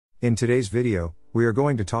In today's video, we are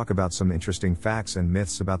going to talk about some interesting facts and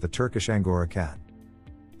myths about the Turkish Angora cat.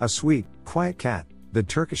 A sweet, quiet cat, the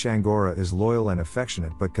Turkish Angora is loyal and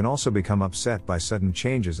affectionate but can also become upset by sudden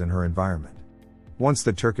changes in her environment. Once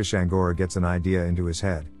the Turkish Angora gets an idea into his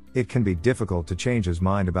head, it can be difficult to change his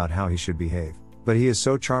mind about how he should behave, but he is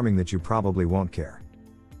so charming that you probably won't care.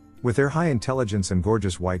 With their high intelligence and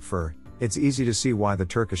gorgeous white fur, it's easy to see why the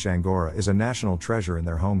Turkish Angora is a national treasure in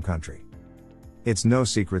their home country. It's no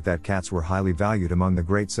secret that cats were highly valued among the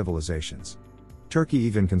great civilizations. Turkey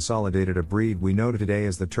even consolidated a breed we know today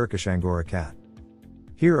as the Turkish Angora cat.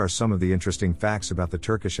 Here are some of the interesting facts about the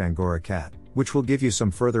Turkish Angora cat, which will give you some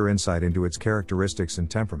further insight into its characteristics and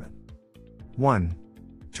temperament. 1.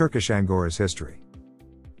 Turkish Angora's history.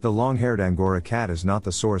 The long-haired Angora cat is not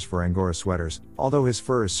the source for Angora sweaters, although his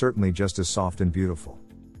fur is certainly just as soft and beautiful.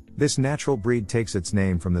 This natural breed takes its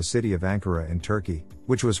name from the city of Ankara in Turkey,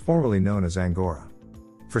 which was formerly known as Angora.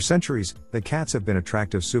 For centuries, the cats have been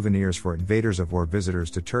attractive souvenirs for invaders or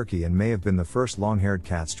visitors to Turkey and may have been the first long-haired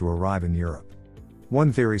cats to arrive in Europe.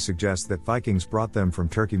 One theory suggests that Vikings brought them from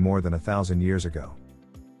Turkey more than 1,000 years ago.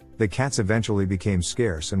 The cats eventually became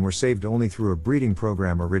scarce and were saved only through a breeding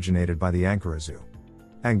program originated by the Ankara Zoo.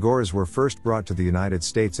 Angoras were first brought to the United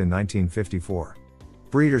States in 1954.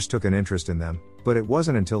 Breeders took an interest in them, but it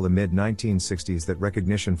wasn't until the mid-1960s that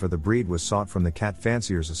recognition for the breed was sought from the Cat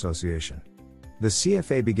Fanciers Association. The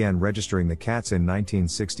CFA began registering the cats in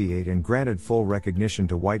 1968 and granted full recognition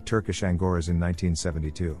to white Turkish Angoras in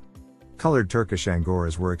 1972. Colored Turkish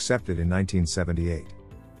Angoras were accepted in 1978.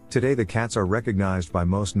 Today the cats are recognized by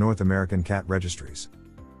most North American cat registries.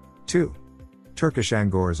 2. Turkish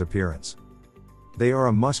Angora's appearance. They are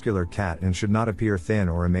a muscular cat and should not appear thin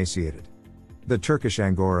or emaciated. The Turkish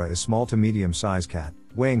Angora is small to medium-sized cat,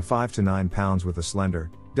 weighing 5 to 9 pounds with a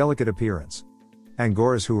slender, delicate appearance.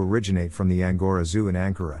 Angoras who originate from the Angora Zoo in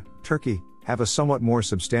Ankara, Turkey, have a somewhat more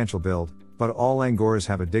substantial build, but all Angoras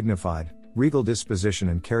have a dignified, regal disposition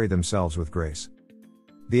and carry themselves with grace.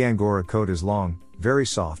 The Angora coat is long, very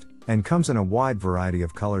soft, and comes in a wide variety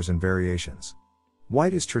of colors and variations.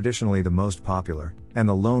 White is traditionally the most popular, and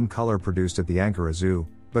the lone color produced at the Ankara Zoo,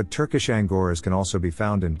 but Turkish Angoras can also be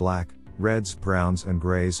found in black, reds, browns and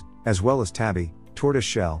grays, as well as tabby,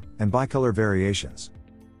 tortoiseshell, and bicolor variations.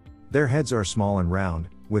 Their heads are small and round,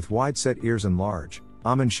 with wide-set ears and large,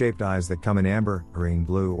 almond-shaped eyes that come in amber, green,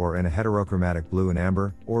 blue or in a heterochromatic blue and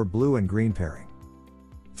amber, or blue and green pairing.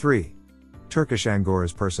 3. Turkish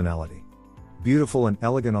Angora's personality. Beautiful and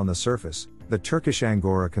elegant on the surface, the Turkish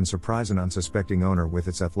Angora can surprise an unsuspecting owner with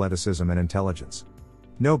its athleticism and intelligence.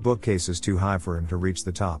 No bookcase is too high for him to reach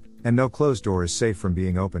the top, and no closed door is safe from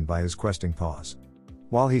being opened by his questing paws.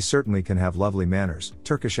 While he certainly can have lovely manners,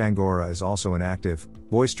 Turkish Angora is also an active,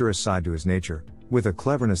 boisterous side to his nature, with a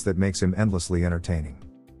cleverness that makes him endlessly entertaining.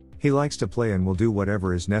 He likes to play and will do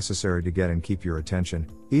whatever is necessary to get and keep your attention,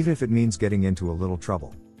 even if it means getting into a little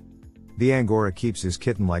trouble. The Angora keeps his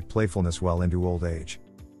kitten-like playfulness well into old age.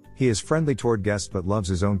 He is friendly toward guests but loves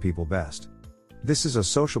his own people best. This is a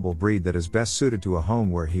sociable breed that is best suited to a home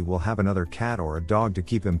where he will have another cat or a dog to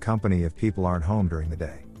keep him company if people aren't home during the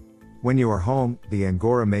day. When you are home, the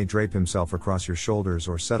Angora may drape himself across your shoulders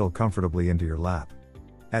or settle comfortably into your lap.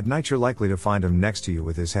 At night you're likely to find him next to you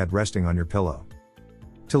with his head resting on your pillow.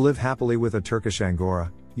 To live happily with a Turkish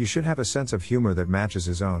Angora, you should have a sense of humor that matches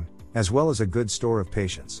his own, as well as a good store of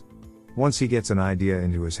patience. Once he gets an idea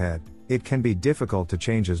into his head, it can be difficult to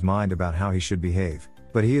change his mind about how he should behave,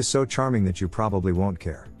 but he is so charming that you probably won't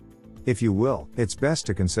care. If you will, it's best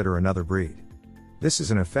to consider another breed. This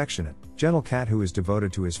is an affectionate, gentle cat who is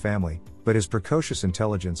devoted to his family, but his precocious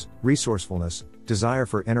intelligence, resourcefulness, desire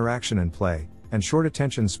for interaction and play, and short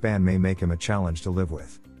attention span may make him a challenge to live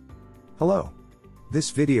with. Hello.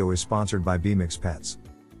 This video is sponsored by Bmix Pets.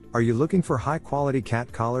 Are you looking for high-quality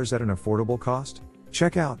cat collars at an affordable cost?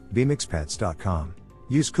 Check out bmixpets.com.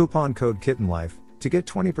 Use coupon code KittenLife to get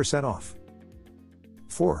 20% off.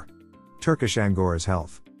 4. Turkish Angora's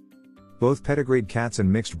health. Both pedigreed cats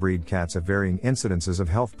and mixed-breed cats have varying incidences of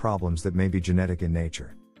health problems that may be genetic in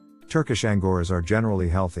nature. Turkish Angoras are generally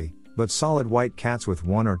healthy, but solid white cats with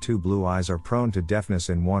 1 or 2 blue eyes are prone to deafness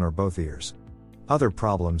in 1 or both ears. Other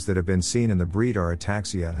problems that have been seen in the breed are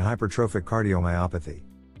ataxia and hypertrophic cardiomyopathy.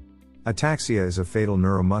 Ataxia is a fatal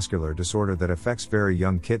neuromuscular disorder that affects very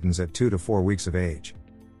young kittens at 2 to 4 weeks of age.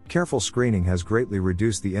 Careful screening has greatly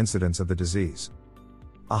reduced the incidence of the disease.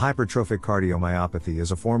 A hypertrophic cardiomyopathy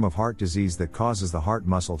is a form of heart disease that causes the heart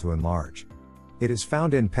muscle to enlarge. It is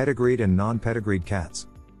found in pedigreed and non-pedigreed cats.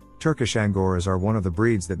 Turkish Angoras are one of the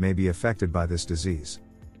breeds that may be affected by this disease.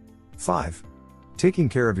 5. Taking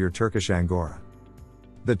care of your Turkish Angora.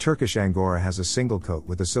 The Turkish Angora has a single coat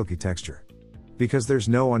with a silky texture. Because there's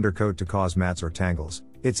no undercoat to cause mats or tangles,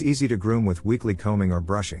 it's easy to groom with weekly combing or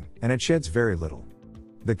brushing, and it sheds very little.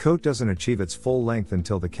 The coat doesn't achieve its full length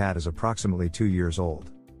until the cat is approximately 2 years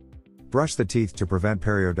old. Brush the teeth to prevent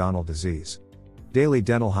periodontal disease. Daily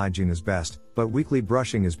dental hygiene is best, but weekly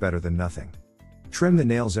brushing is better than nothing. Trim the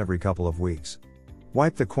nails every couple of weeks.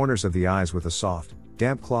 Wipe the corners of the eyes with a soft,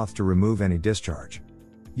 damp cloth to remove any discharge.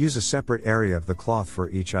 Use a separate area of the cloth for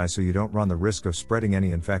each eye so you don't run the risk of spreading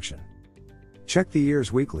any infection. Check the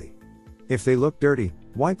ears weekly. If they look dirty,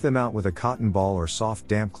 wipe them out with a cotton ball or soft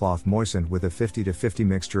damp cloth moistened with a 50-50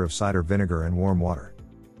 mixture of cider vinegar and warm water.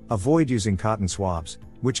 Avoid using cotton swabs,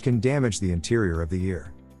 which can damage the interior of the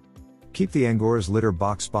ear. Keep the Angora's litter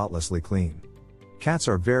box spotlessly clean. Cats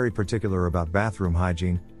are very particular about bathroom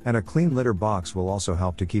hygiene, and a clean litter box will also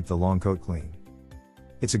help to keep the long coat clean.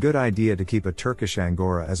 It's a good idea to keep a Turkish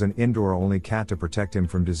Angora as an indoor-only cat to protect him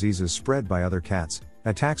from diseases spread by other cats,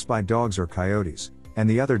 attacks by dogs or coyotes, and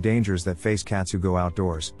the other dangers that face cats who go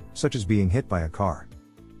outdoors, such as being hit by a car.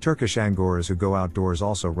 Turkish Angoras who go outdoors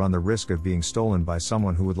also run the risk of being stolen by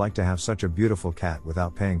someone who would like to have such a beautiful cat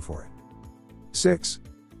without paying for it. 6.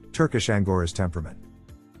 Turkish Angora's temperament.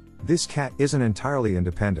 This cat isn't entirely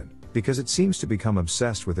independent, because it seems to become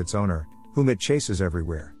obsessed with its owner, whom it chases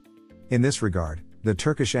everywhere. In this regard, the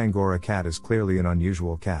Turkish Angora cat is clearly an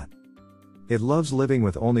unusual cat. It loves living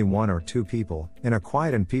with only 1 or 2 people, in a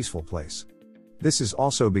quiet and peaceful place. This is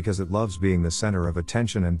also because it loves being the center of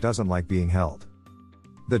attention and doesn't like being held.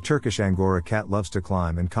 The Turkish Angora cat loves to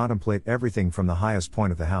climb and contemplate everything from the highest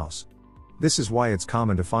point of the house. This is why it's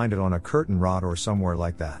common to find it on a curtain rod or somewhere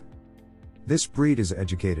like that. This breed is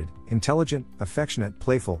educated, intelligent, affectionate,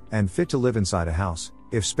 playful, and fit to live inside a house,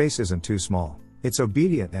 if space isn't too small. It's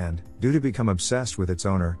obedient and, due to become obsessed with its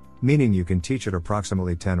owner, meaning you can teach it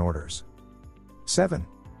approximately 10 orders. 7.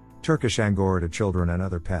 Turkish Angora to children and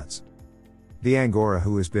other pets. The Angora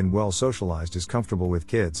who has been well socialized is comfortable with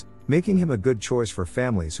kids, making him a good choice for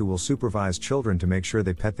families who will supervise children to make sure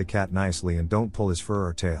they pet the cat nicely and don't pull his fur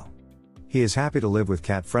or tail. He is happy to live with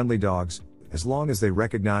cat-friendly dogs, as long as they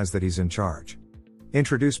recognize that he's in charge.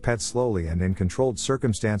 Introduce pets slowly and in controlled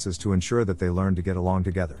circumstances to ensure that they learn to get along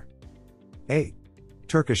together. 8.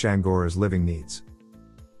 Turkish Angora's living needs.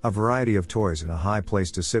 A variety of toys and a high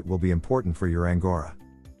place to sit will be important for your Angora.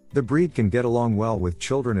 The breed can get along well with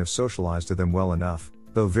children if socialized to them well enough,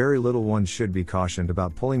 though very little ones should be cautioned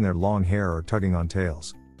about pulling their long hair or tugging on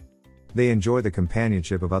tails. They enjoy the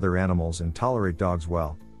companionship of other animals and tolerate dogs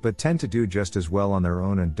well, but tend to do just as well on their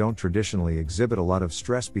own and don't traditionally exhibit a lot of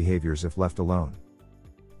stress behaviors if left alone.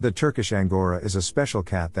 The Turkish Angora is a special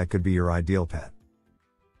cat that could be your ideal pet.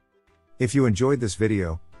 If you enjoyed this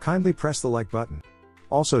video, kindly press the like button.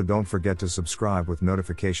 Also, don't forget to subscribe with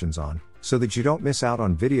notifications on, so that you don't miss out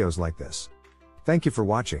on videos like this. Thank you for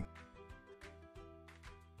watching.